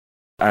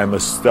I'm a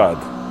stud.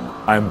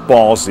 I'm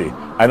ballsy.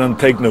 I don't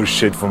take no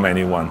shit from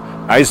anyone.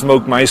 I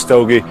smoke my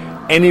stogie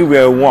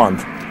anywhere I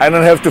want. I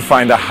don't have to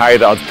find a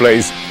hideout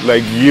place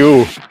like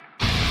you.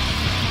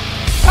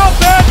 How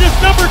bad does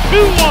number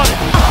 2 want it?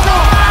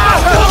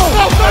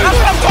 That's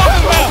what I'm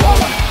talking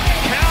about.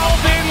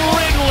 Calvin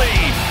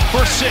Ridley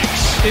for 6.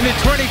 In the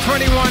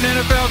 2021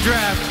 NFL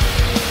Draft,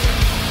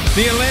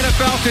 the Atlanta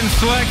Falcons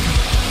select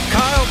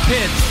Kyle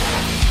Pitts.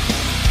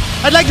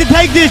 I'd like to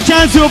take this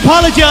chance to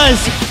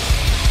apologize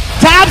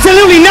to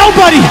absolutely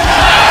nobody.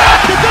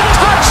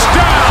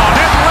 Touchdown,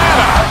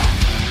 Atlanta.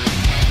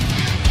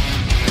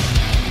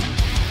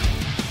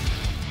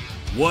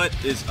 What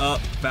is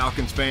up,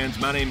 Falcons fans?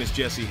 My name is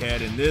Jesse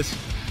Head, and this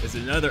is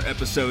another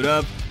episode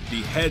of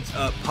the Heads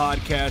Up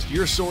Podcast,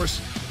 your source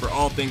for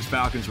all things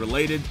Falcons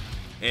related.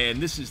 And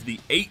this is the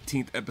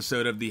 18th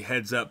episode of the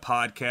Heads Up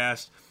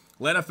Podcast.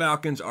 Atlanta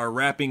Falcons are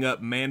wrapping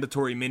up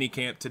mandatory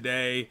minicamp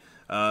today.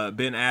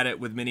 Been at it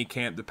with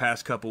minicamp the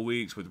past couple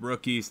weeks with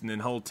rookies and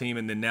then whole team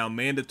and then now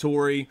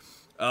mandatory.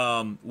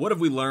 What have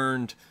we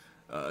learned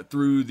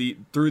through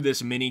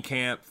this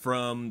minicamp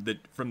from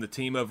the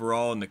team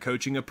overall and the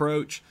coaching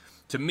approach?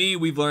 To me,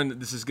 we've learned that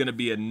this is going to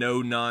be a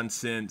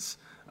no-nonsense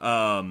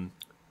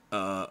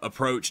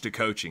approach to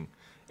coaching.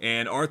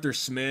 And Arthur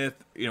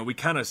Smith, we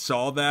kind of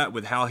saw that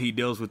with how he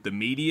deals with the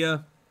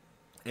media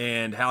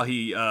and how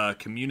he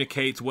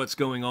communicates what's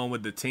going on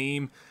with the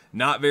team.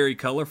 Not very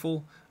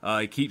colorful.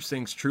 He keeps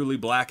things truly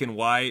black and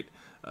white.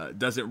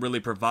 Doesn't really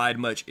provide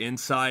much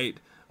insight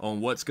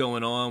on what's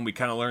going on. We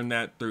kind of learned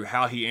that through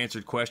how he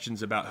answered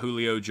questions about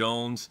Julio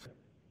Jones.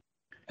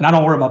 And I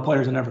don't worry about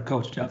players that never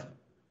coach, Jeff.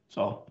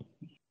 So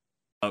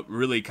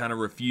really kind of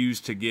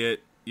refused to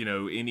get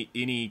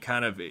any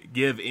kind of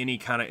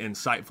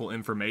insightful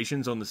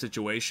informations on the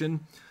situation.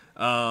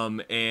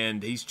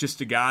 And he's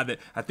just a guy that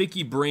I think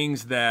he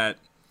brings that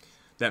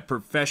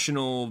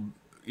professional,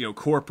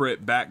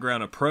 corporate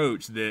background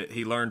approach that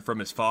he learned from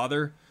his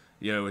father.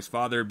 His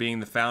father being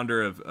the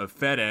founder of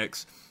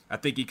FedEx. I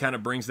think he kind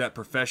of brings that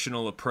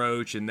professional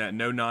approach and that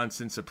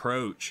no-nonsense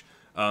approach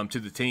to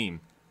the team.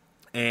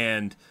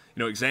 And,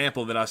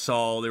 example that I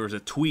saw, there was a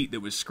tweet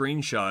that was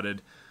screenshotted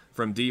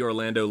from D.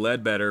 Orlando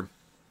Ledbetter,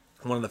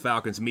 one of the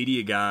Falcons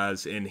media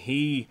guys, and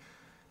he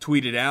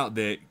tweeted out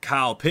that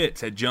Kyle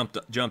Pitts had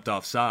jumped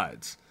off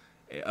sides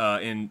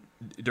during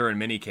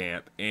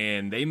minicamp,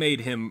 and they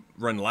made him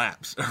run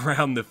laps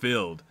around the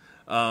field.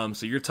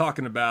 So you're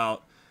talking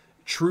about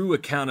true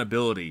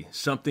accountability,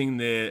 something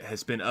that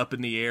has been up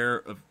in the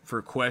air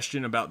for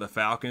question about the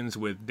Falcons,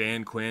 with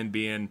Dan Quinn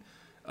being,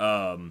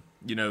 a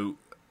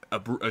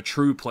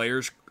true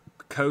players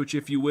coach,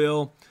 if you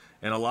will.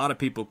 And a lot of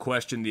people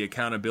question the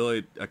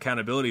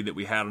accountability that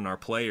we had on our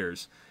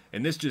players.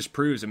 And this just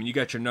proves, you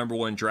got your number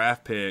 1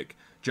 draft pick,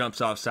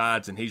 jumps off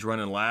sides, and he's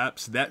running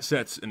laps. That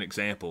sets an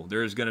example.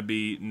 There's going to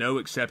be no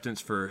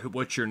acceptance for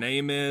what your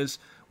name is,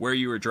 where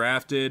you were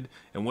drafted,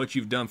 and what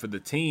you've done for the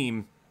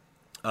team.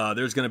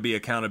 There's going to be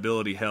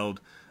accountability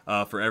held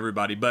for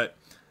everybody. But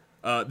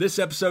this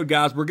episode,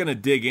 guys, we're going to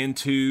dig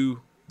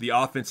into the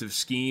offensive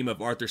scheme of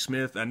Arthur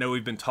Smith. I know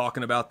we've been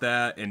talking about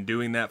that and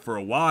doing that for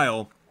a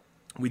while.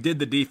 We did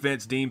the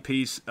defense Dean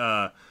Peace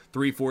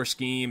 3-4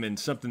 scheme, and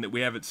something that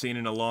we haven't seen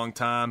in a long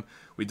time.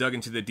 We dug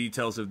into the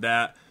details of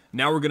that.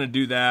 Now we're going to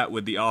do that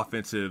with the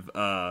offensive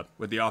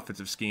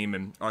scheme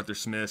and Arthur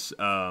Smith's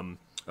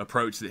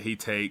approach that he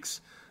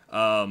takes.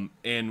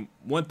 And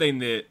one thing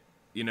that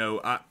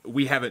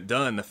we haven't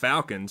done, the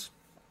Falcons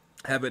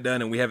haven't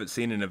done, and we haven't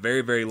seen in a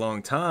very, very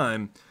long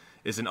time,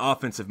 is an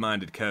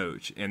offensive-minded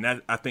coach. And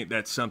that, I think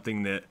that's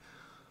something that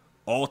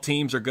all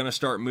teams are going to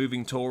start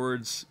moving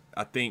towards.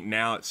 I think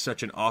now it's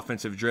such an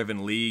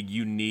offensive-driven league.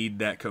 You need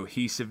that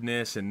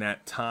cohesiveness and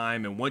that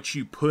time. And once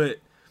you put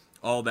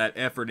all that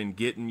effort in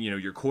getting,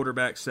 your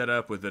quarterback set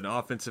up with an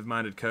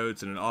offensive-minded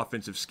coach and an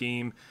offensive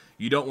scheme,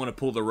 you don't want to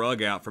pull the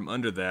rug out from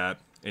under that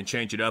and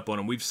change it up on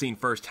them. We've seen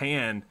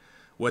firsthand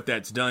what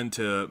that's done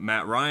to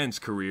Matt Ryan's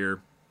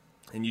career,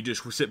 and you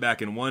just sit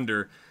back and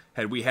wonder,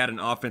 had we had an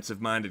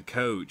offensive-minded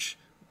coach,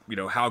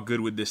 how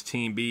good would this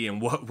team be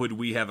and what would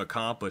we have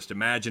accomplished?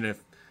 Imagine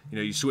if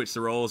you switch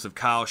the roles of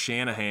Kyle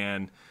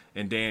Shanahan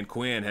and Dan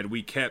Quinn. Had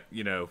we kept,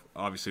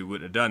 obviously we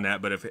wouldn't have done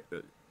that, but if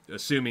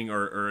assuming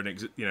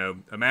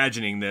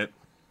imagining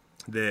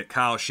that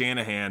Kyle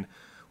Shanahan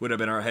would have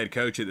been our head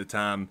coach at the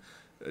time,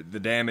 the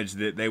damage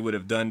that they would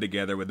have done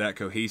together with that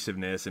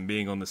cohesiveness and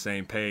being on the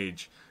same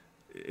page,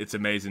 it's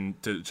amazing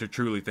to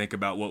truly think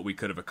about what we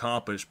could have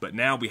accomplished. But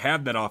now we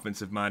have that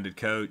offensive-minded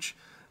coach,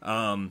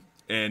 and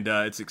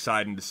it's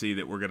exciting to see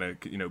that we're going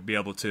to, be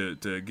able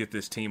to get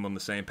this team on the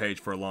same page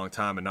for a long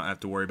time and not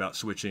have to worry about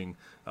switching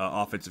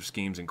offensive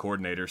schemes and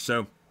coordinators.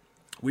 So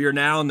we are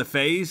now in the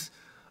phase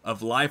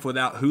of life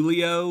without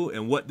Julio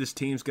and what this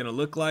team's going to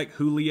look like.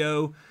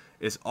 Julio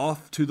is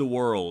off to the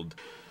world.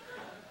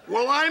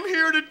 Well, I'm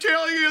here to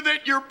tell you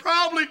that you're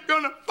probably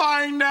going to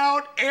find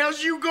out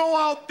as you go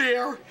out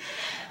there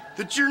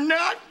that you're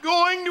not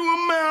going to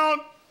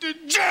amount to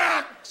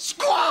jack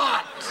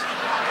squat.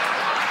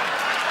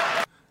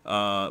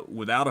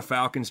 without a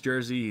Falcons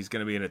jersey. He's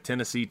going to be in a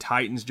Tennessee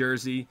Titans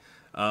jersey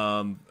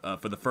for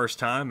the first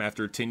time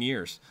after 10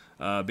 years,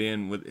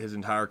 being with his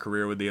entire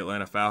career with the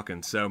Atlanta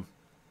Falcons. So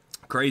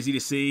crazy to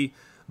see.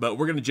 But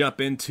we're going to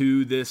jump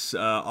into this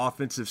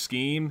offensive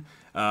scheme.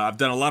 I've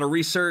done a lot of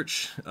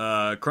research,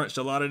 crunched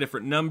a lot of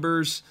different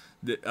numbers.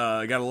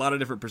 Got a lot of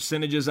different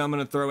percentages I'm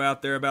going to throw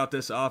out there about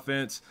this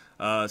offense.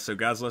 So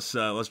guys,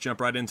 let's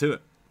jump right into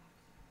it.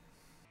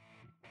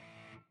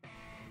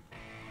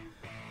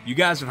 You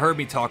guys have heard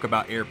me talk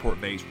about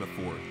Airport Vapes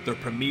before. The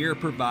premier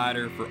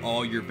provider for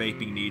all your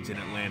vaping needs in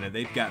Atlanta.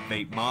 They've got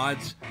vape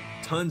mods,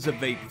 tons of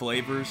vape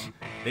flavors.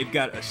 They've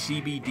got a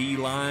CBD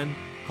line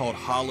called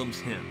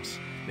Hollum's Hems.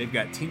 They've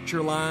got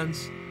tincture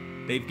lines.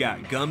 They've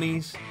got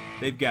gummies.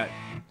 They've got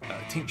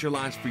tincture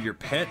lines for your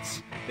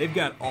pets. They've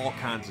got all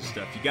kinds of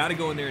stuff. You got to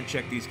go in there and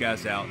check these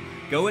guys out.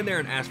 Go in there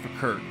and ask for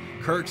Kurt.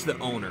 Kurt's the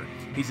owner.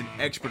 He's an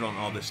expert on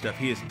all this stuff.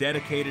 He has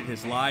dedicated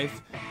his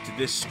life to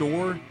this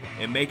store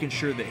and making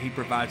sure that he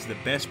provides the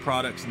best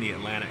products in the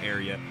Atlanta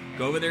area.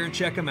 Go over there and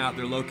check them out.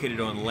 They're located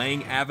on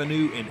Lang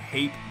Avenue in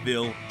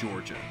Hapeville,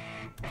 Georgia.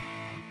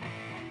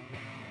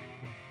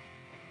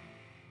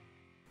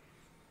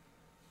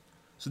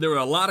 So there were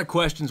a lot of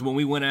questions when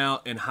we went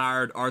out and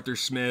hired Arthur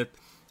Smith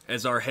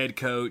as our head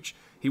coach.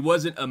 He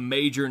wasn't a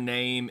major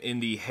name in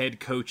the head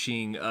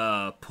coaching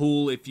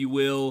pool, if you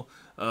will,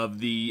 of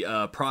the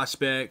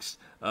prospects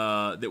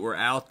that were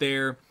out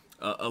there.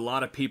 A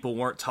lot of people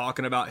weren't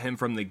talking about him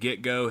from the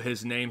get-go.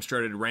 His name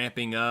started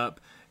ramping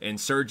up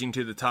and surging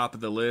to the top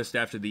of the list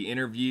after the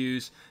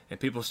interviews, and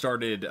people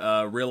started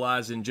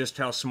realizing just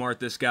how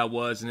smart this guy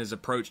was and his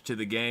approach to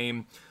the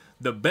game.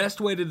 The best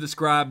way to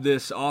describe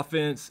this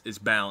offense is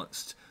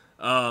balanced.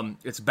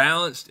 It's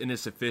balanced and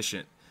it's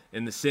efficient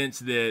in the sense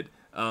that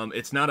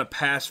it's not a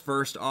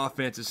pass-first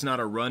offense. It's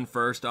not a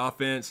run-first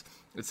offense.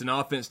 It's an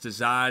offense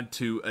designed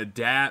to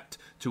adapt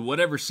to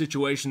whatever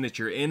situation that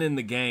you're in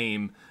the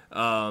game,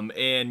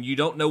 and you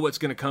don't know what's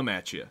going to come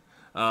at you.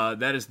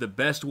 That is the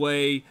best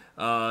way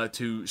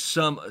to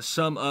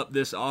sum up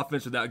this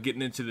offense without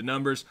getting into the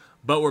numbers,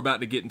 but we're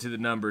about to get into the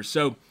numbers.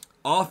 So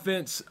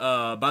offense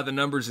by the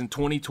numbers in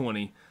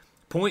 2020,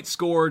 points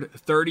scored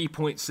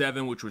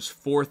 30.7, which was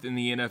fourth in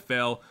the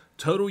NFL.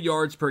 Total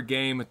yards per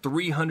game,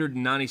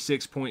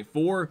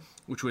 396.4,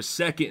 which was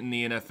second in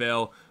the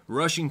NFL.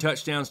 Rushing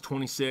touchdowns,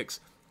 26.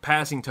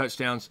 Passing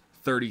touchdowns,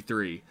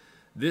 33.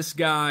 This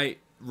guy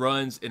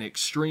runs an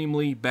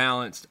extremely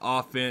balanced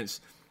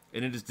offense,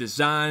 and it is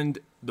designed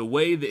the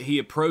way that he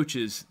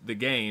approaches the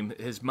game,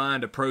 his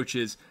mind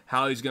approaches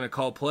how he's going to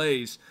call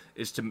plays,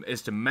 is to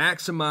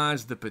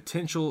maximize the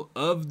potential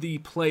of the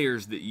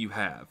players that you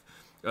have.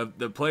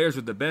 The players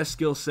with the best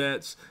skill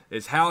sets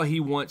is how he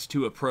wants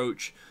to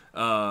approach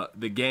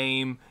the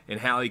game and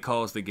how he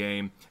calls the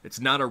game. It's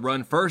not a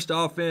run-first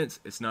offense.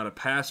 It's not a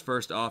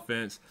pass-first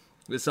offense.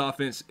 This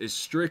offense is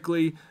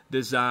strictly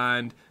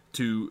designed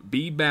to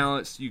be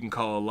balanced. You can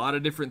call a lot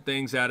of different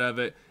things out of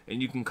it,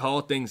 and you can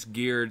call things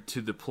geared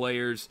to the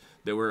players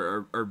that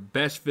are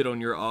best fit on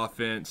your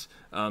offense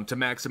to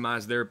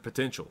maximize their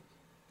potential.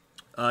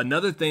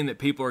 Another thing that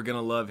people are going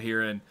to love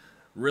hearing,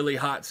 really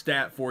hot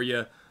stat for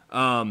you,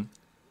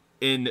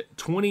 in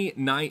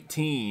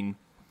 2019,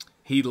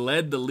 he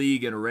led the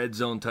league in red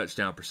zone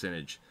touchdown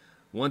percentage.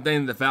 One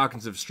thing that the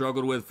Falcons have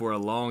struggled with for a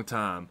long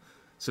time.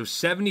 So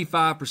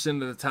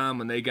 75% of the time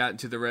when they got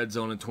into the red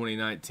zone in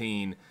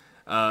 2019,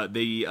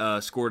 they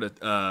scored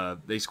a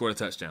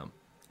touchdown,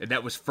 and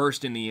that was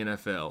first in the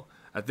NFL.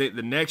 I think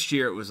the next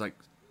year it was like,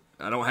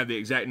 I don't have the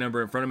exact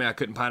number in front of me. I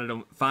couldn't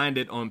find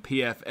it on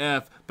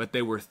PFF, but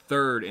they were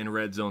third in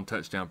red zone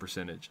touchdown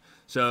percentage.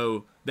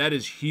 So that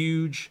is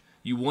huge.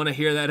 You want to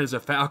hear that as a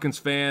Falcons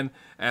fan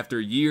after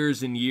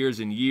years and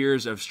years and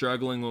years of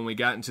struggling when we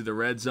got into the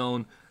red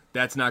zone.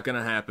 That's not going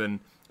to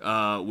happen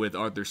with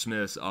Arthur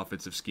Smith's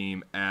offensive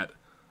scheme at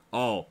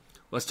all.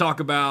 Let's talk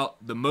about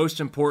the most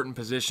important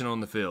position on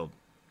the field,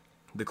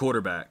 the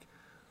quarterback.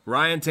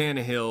 Ryan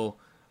Tannehill,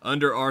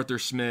 under Arthur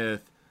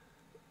Smith,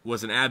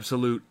 was an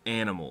absolute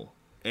animal,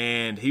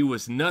 and he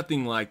was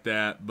nothing like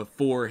that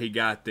before he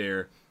got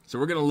there. So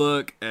we're going to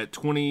look at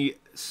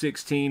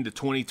 2016 to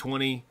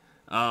 2020.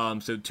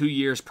 So 2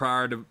 years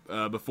prior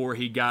to before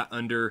he got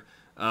under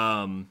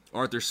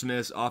Arthur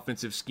Smith's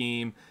offensive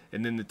scheme,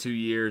 and then the 2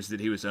 years that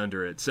he was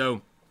under it.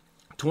 So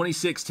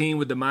 2016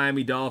 with the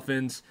Miami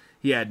Dolphins,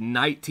 he had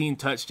 19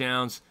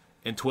 touchdowns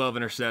and 12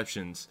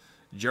 interceptions.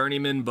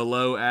 Journeyman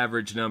below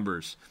average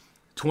numbers.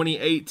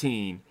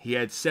 2018, he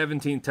had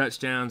 17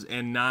 touchdowns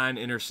and 9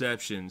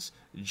 interceptions.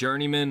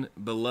 Journeyman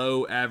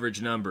below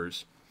average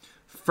numbers.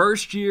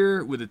 First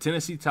year with the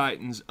Tennessee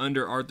Titans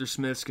under Arthur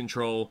Smith's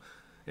control,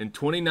 in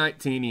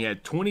 2019, he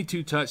had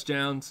 22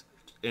 touchdowns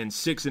and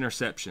 6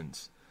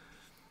 interceptions.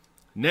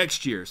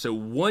 Next year, so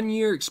 1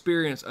 year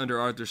experience under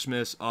Arthur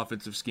Smith's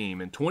offensive scheme.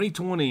 In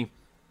 2020,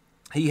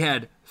 he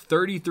had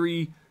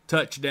 33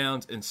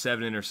 touchdowns and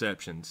 7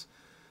 interceptions.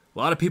 A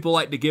lot of people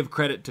like to give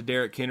credit to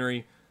Derrick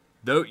Henry.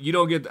 Though you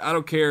don't get, I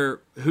don't care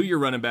who your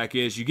running back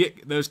is, you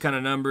get those kind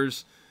of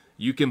numbers,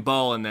 you can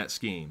ball in that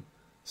scheme.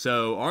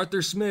 So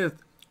Arthur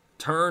Smith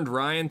turned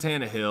Ryan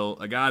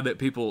Tannehill, a guy that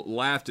people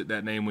laughed at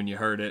that name when you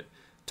heard it,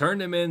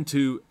 turned him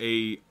into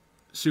a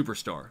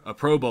superstar, a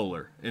Pro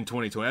Bowler in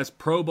 2020. That's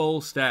Pro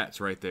Bowl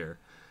stats right there.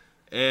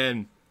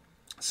 And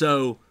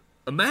so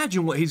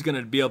imagine what he's going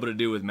to be able to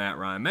do with Matt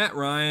Ryan. Matt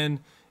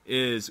Ryan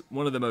is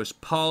one of the most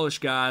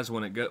polished guys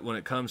when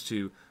it comes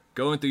to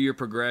going through your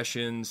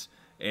progressions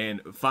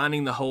and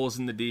finding the holes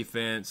in the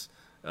defense.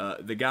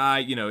 The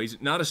guy, he's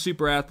not a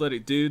super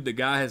athletic dude. The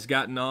guy has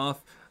gotten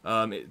off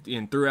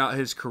throughout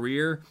his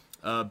career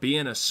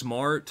being a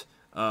smart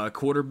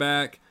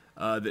quarterback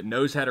that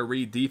knows how to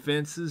read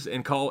defenses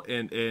and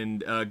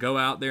go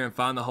out there and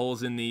find the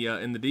holes in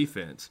the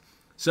defense.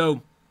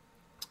 So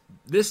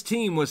this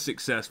team was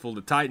successful.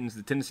 The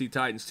Tennessee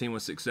Titans team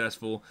was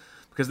successful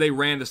because they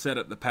ran to set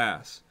up the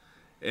pass.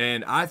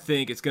 And I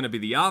think it's going to be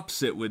the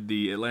opposite with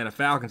the Atlanta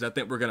Falcons. I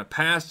think we're going to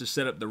pass to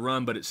set up the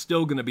run, but it's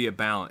still going to be a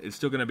balance. It's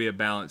still going to be a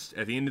balance.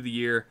 At the end of the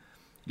year,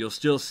 you'll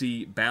still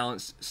see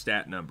balanced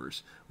stat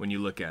numbers when you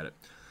look at it.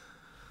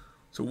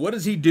 So what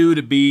does he do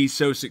to be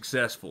so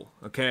successful?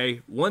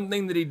 Okay, one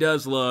thing that he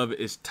does love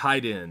is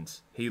tight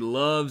ends. He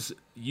loves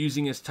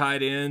using his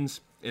tight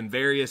ends in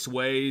various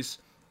ways.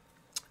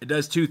 It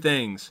does two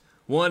things.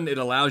 One, it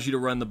allows you to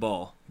run the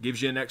ball,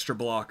 gives you an extra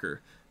blocker.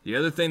 The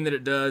other thing that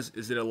it does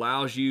is it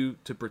allows you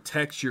to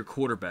protect your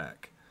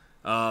quarterback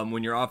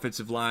when your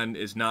offensive line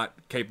is not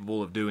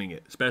capable of doing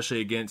it, especially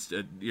against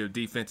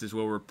defenses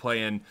where we're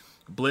playing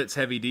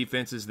blitz-heavy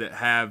defenses that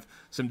have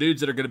some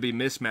dudes that are going to be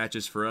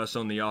mismatches for us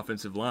on the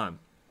offensive line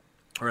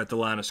or at the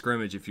line of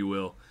scrimmage, if you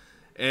will.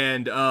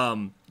 And,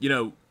 so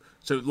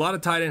a lot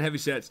of tight end heavy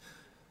sets.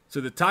 So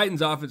the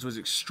Titans' offense was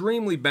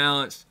extremely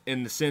balanced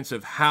in the sense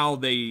of how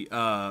they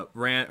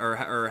ran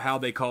or how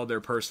they called their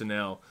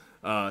personnel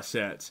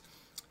sets.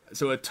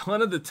 So a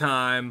ton of the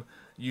time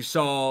you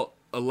saw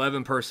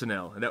 11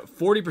 personnel. And that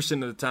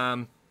 40% of the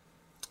time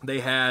they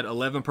had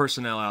 11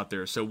 personnel out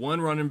there. So one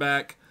running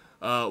back,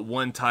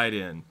 one tight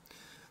end.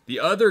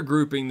 The other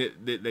grouping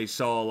that they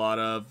saw a lot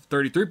of,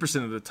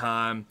 33% of the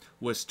time,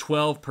 was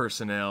 12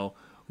 personnel,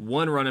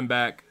 one running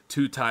back,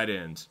 two tight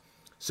ends.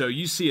 So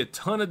you see a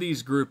ton of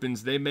these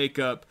groupings. They make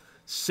up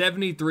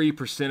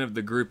 73% of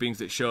the groupings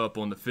that show up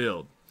on the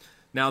field.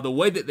 Now, the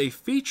way that they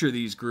feature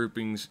these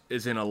groupings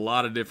is in a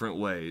lot of different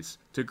ways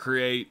to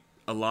create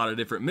a lot of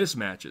different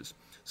mismatches.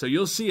 So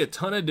you'll see a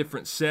ton of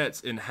different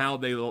sets in how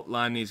they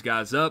line these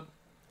guys up.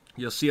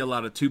 You'll see a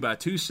lot of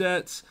 2x2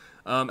 sets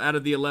out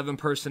of the 11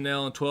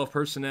 personnel and 12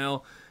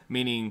 personnel,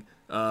 meaning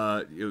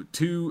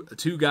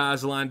two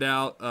guys lined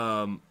out,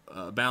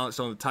 balanced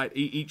on the tight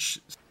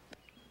each.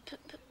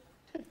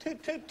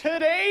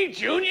 Today,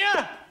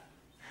 Junior.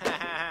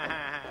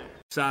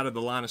 Side of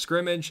the line of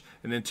scrimmage,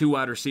 and then two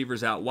wide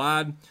receivers out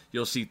wide.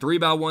 You'll see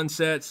 3x1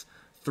 sets,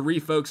 three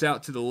folks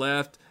out to the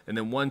left, and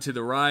then one to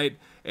the right.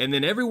 And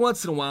then every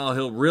once in a while,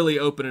 he'll really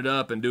open it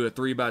up and do a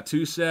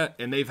 3x2 set,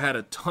 and they've had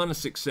a ton of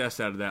success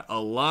out of that.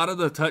 A lot of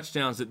the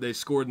touchdowns that they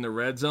scored in the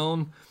red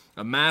zone,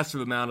 a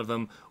massive amount of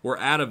them, were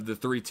out of the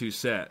 3-2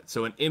 set.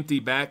 So an empty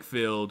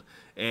backfield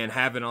and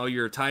having all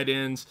your tight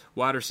ends,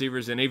 wide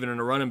receivers, and even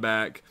a running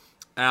back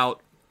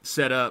out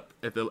set up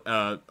at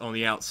the on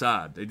the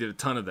outside. They did a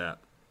ton of that.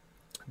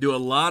 Do a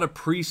lot of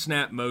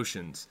pre-snap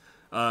motions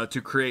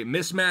to create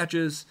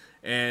mismatches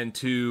and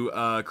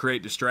to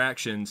create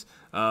distractions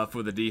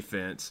for the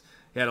defense.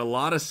 He had a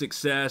lot of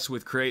success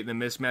with creating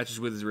the mismatches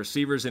with his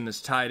receivers and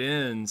his tight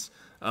ends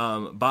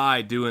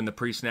by doing the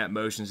pre-snap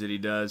motions that he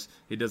does.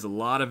 He does a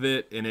lot of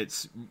it, and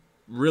it's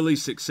really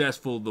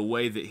successful the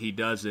way that he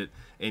does it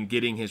in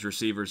getting his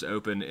receivers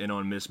open and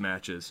on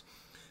mismatches.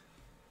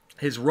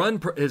 His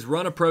run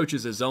approach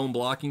is a zone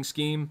blocking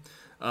scheme.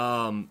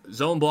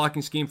 Zone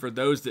blocking scheme, for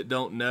those that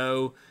don't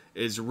know,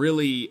 is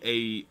really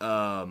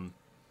to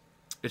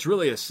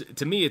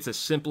me, it's a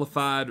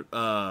simplified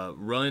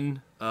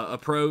run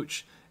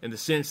approach in the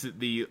sense that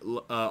the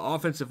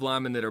offensive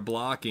linemen that are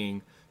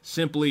blocking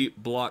simply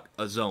block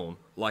a zone,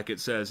 like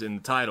it says in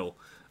the title.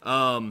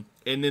 And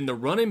then the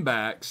running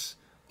backs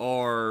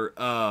are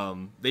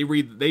they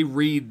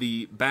read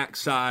the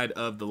backside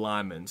of the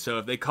lineman. So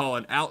if they call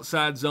an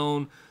outside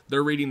zone,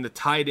 they're reading the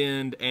tight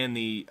end and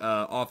the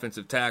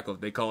offensive tackle.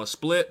 If they call a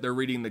split, they're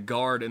reading the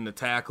guard and the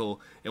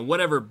tackle. And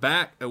wherever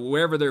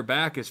their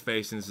back is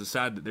facing is the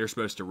side that they're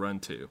supposed to run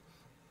to.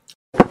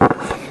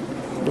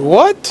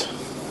 What?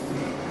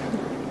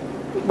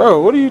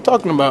 Bro, what are you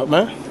talking about,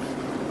 man?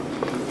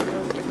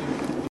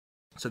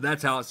 So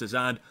that's how it's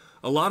designed.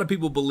 A lot of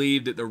people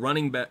believe that the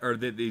running back or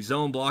that the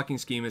zone blocking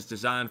scheme is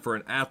designed for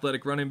an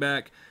athletic running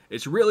back.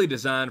 It's really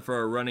designed for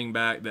a running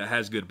back that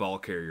has good ball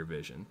carrier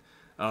vision.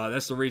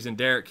 That's the reason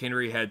Derrick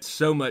Henry had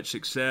so much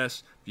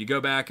success. If you go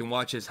back and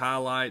watch his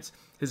highlights,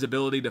 his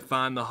ability to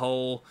find the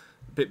hole,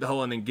 pick the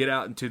hole, and then get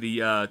out into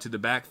the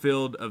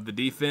backfield of the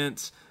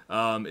defense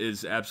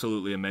is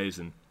absolutely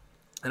amazing.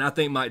 And I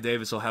think Mike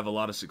Davis will have a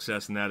lot of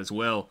success in that as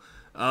well.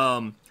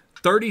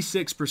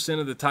 36%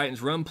 of the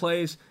Titans' run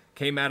plays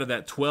came out of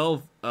that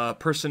 12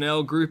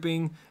 personnel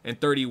grouping, and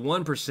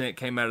 31%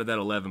 came out of that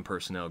 11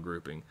 personnel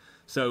grouping.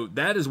 So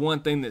that is one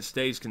thing that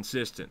stays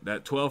consistent,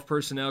 that 12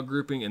 personnel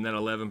grouping and that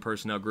 11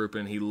 personnel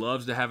grouping. He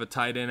loves to have a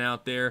tight end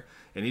out there,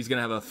 and he's going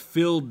to have a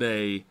field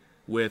day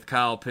with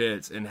Kyle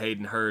Pitts and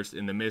Hayden Hurst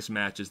in the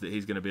mismatches that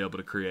he's going to be able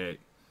to create.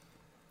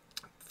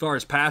 As far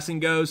as passing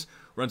goes,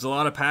 runs a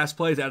lot of pass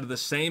plays out of the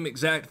same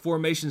exact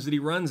formations that he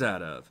runs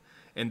out of.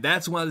 And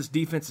that's why this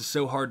defense is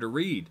so hard to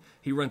read.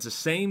 He runs the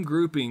same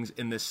groupings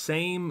in the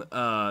same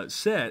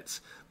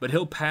sets, but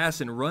he'll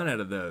pass and run out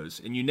of those,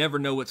 and you never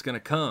know what's going to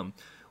come.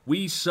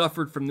 We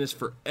suffered from this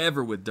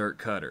forever with Dirk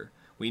Koetter.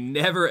 We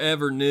never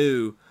ever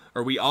knew,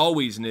 or we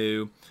always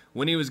knew,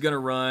 when he was going to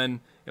run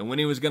and when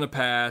he was going to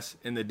pass,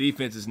 and the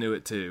defenses knew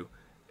it too.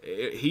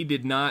 He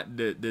did not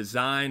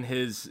design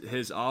his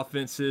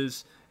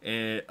offenses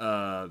and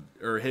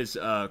or his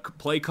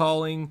play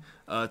calling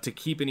to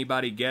keep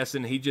anybody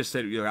guessing. He just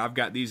said, I've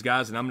got these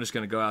guys, and I'm just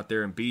going to go out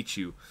there and beat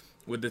you.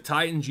 With the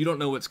Titans, you don't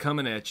know what's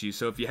coming at you.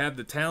 So if you have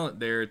the talent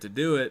there to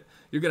do it,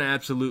 you're going to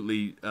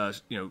absolutely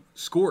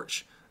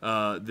scorch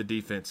the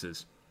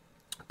defenses.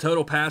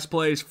 Total pass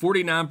plays,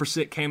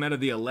 49% came out of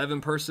the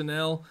 11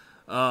 personnel,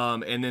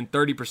 and then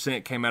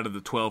 30% came out of the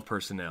 12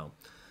 personnel.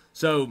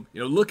 So,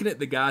 looking at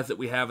the guys that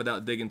we have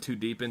without digging too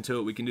deep into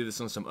it, we can do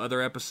this on some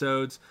other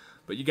episodes.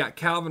 But you got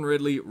Calvin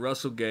Ridley,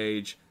 Russell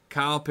Gage,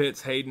 Kyle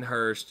Pitts, Hayden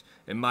Hurst,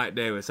 and Mike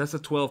Davis. That's a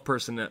 12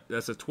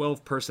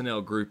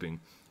 personnel grouping.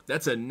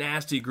 That's a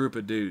nasty group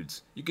of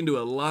dudes. You can do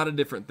a lot of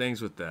different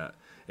things with that.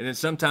 And then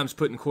sometimes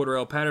putting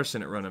Cordarrelle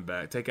Patterson at running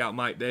back. Take out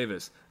Mike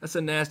Davis. That's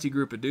a nasty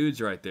group of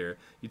dudes right there.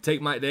 You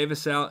take Mike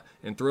Davis out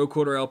and throw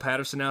Cordarrelle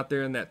Patterson out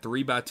there in that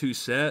 3-by-2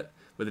 set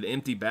with an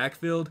empty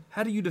backfield.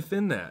 How do you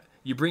defend that?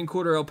 You bring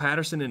Cordarrelle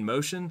Patterson in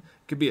motion.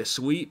 It could be a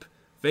sweep,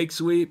 fake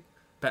sweep.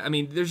 I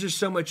mean, there's just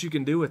so much you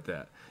can do with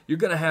that. You're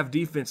going to have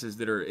defenses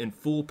that are in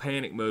full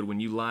panic mode when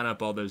you line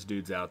up all those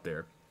dudes out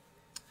there.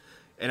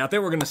 And I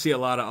think we're going to see a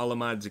lot of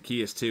Olamide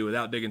Zaccheaus too,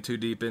 without digging too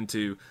deep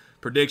into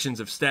predictions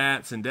of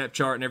stats and depth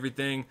chart and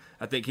everything.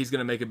 I think he's going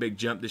to make a big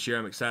jump this year.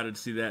 I'm excited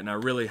to see that, and I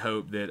really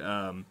hope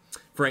that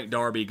Frank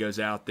Darby goes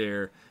out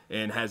there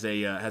and has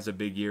a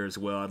big year as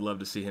well. I'd love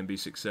to see him be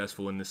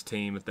successful in this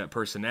team with that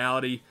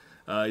personality.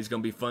 He's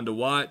going to be fun to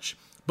watch.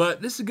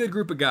 But this is a good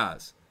group of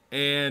guys.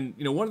 And,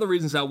 one of the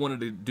reasons I wanted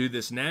to do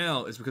this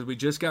now is because we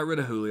just got rid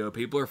of Julio.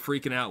 People are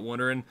freaking out,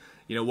 wondering,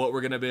 what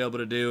we're going to be able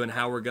to do and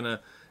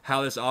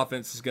how this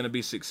offense is going to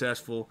be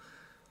successful.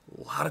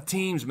 A lot of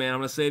teams, man, I'm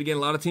going to say it again, a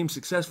lot of teams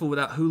successful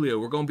without Julio.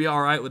 We're going to be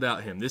all right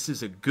without him. This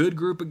is a good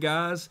group of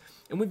guys,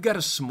 and we've got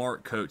a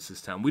smart coach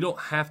this time. We don't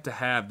have to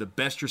have the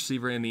best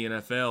receiver in the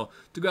NFL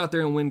to go out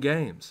there and win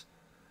games.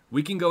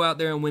 We can go out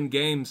there and win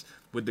games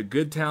with the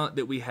good talent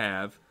that we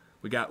have.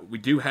 We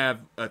do have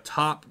a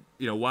top,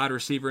 wide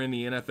receiver in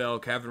the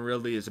NFL. Calvin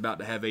Ridley is about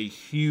to have a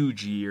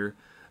huge year.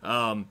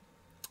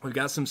 We've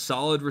got some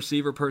solid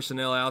receiver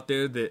personnel out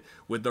there that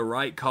with the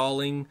right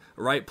calling,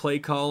 right play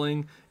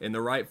calling, and the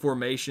right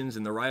formations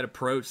and the right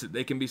approach that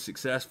they can be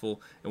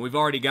successful. And we've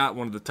already got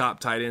one of the top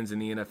tight ends in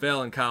the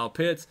NFL in Kyle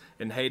Pitts,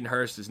 and Hayden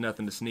Hurst is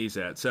nothing to sneeze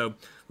at. So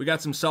we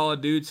got some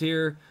solid dudes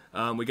here.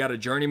 We got a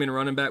journeyman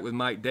running back with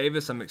Mike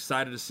Davis. I'm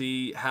excited to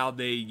see how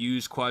they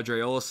use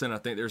Quadre Olison. I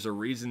think there's a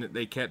reason that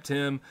they kept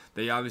him.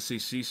 They obviously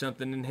see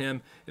something in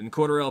him. And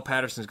Cordarrelle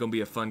Patterson is going to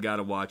be a fun guy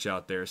to watch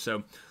out there.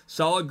 So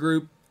solid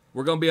group.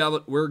 We're going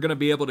to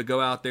be able to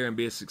go out there and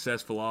be a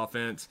successful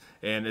offense,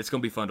 and it's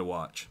going to be fun to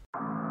watch.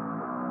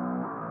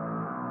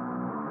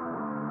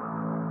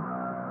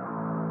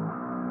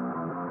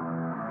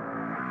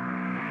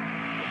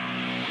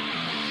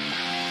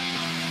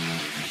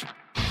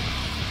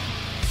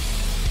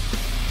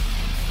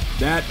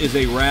 That is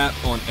a wrap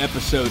on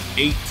episode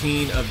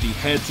 18 of the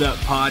Heads Up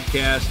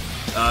podcast.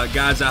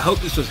 Guys, I hope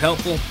this was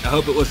helpful. I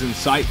hope it was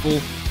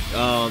insightful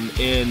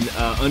in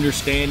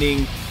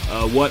understanding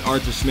what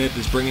Arthur Smith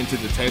is bringing to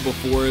the table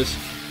for us.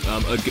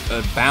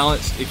 A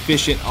balanced,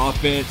 efficient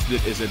offense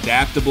that is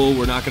adaptable.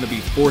 We're not going to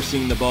be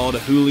forcing the ball to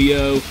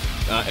Julio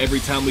every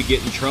time we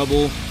get in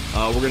trouble.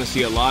 We're going to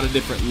see a lot of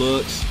different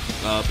looks,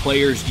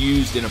 players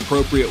used in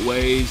appropriate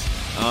ways,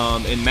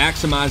 and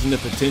maximizing the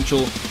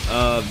potential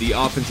of the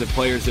offensive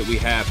players that we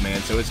have, man.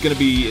 So it's going to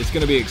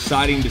be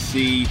exciting to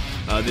see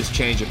this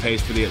change of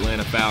pace for the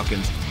Atlanta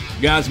Falcons.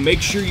 Guys,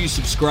 make sure you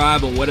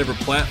subscribe on whatever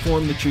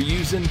platform that you're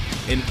using,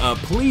 and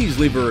please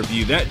leave a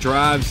review. That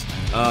drives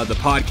the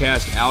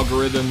podcast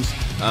algorithms,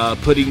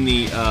 putting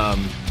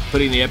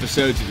the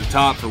episodes at the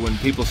top for when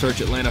people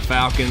search Atlanta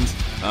Falcons.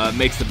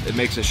 It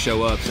makes us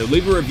show up. So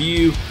leave a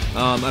review.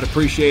 I'd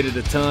appreciate it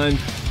a ton.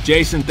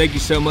 Jason, thank you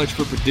so much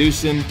for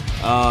producing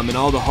and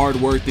all the hard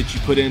work that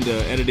you put into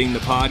editing the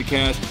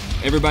podcast.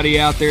 Everybody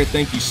out there,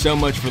 thank you so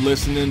much for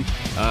listening.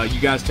 You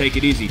guys take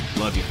it easy.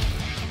 Love you.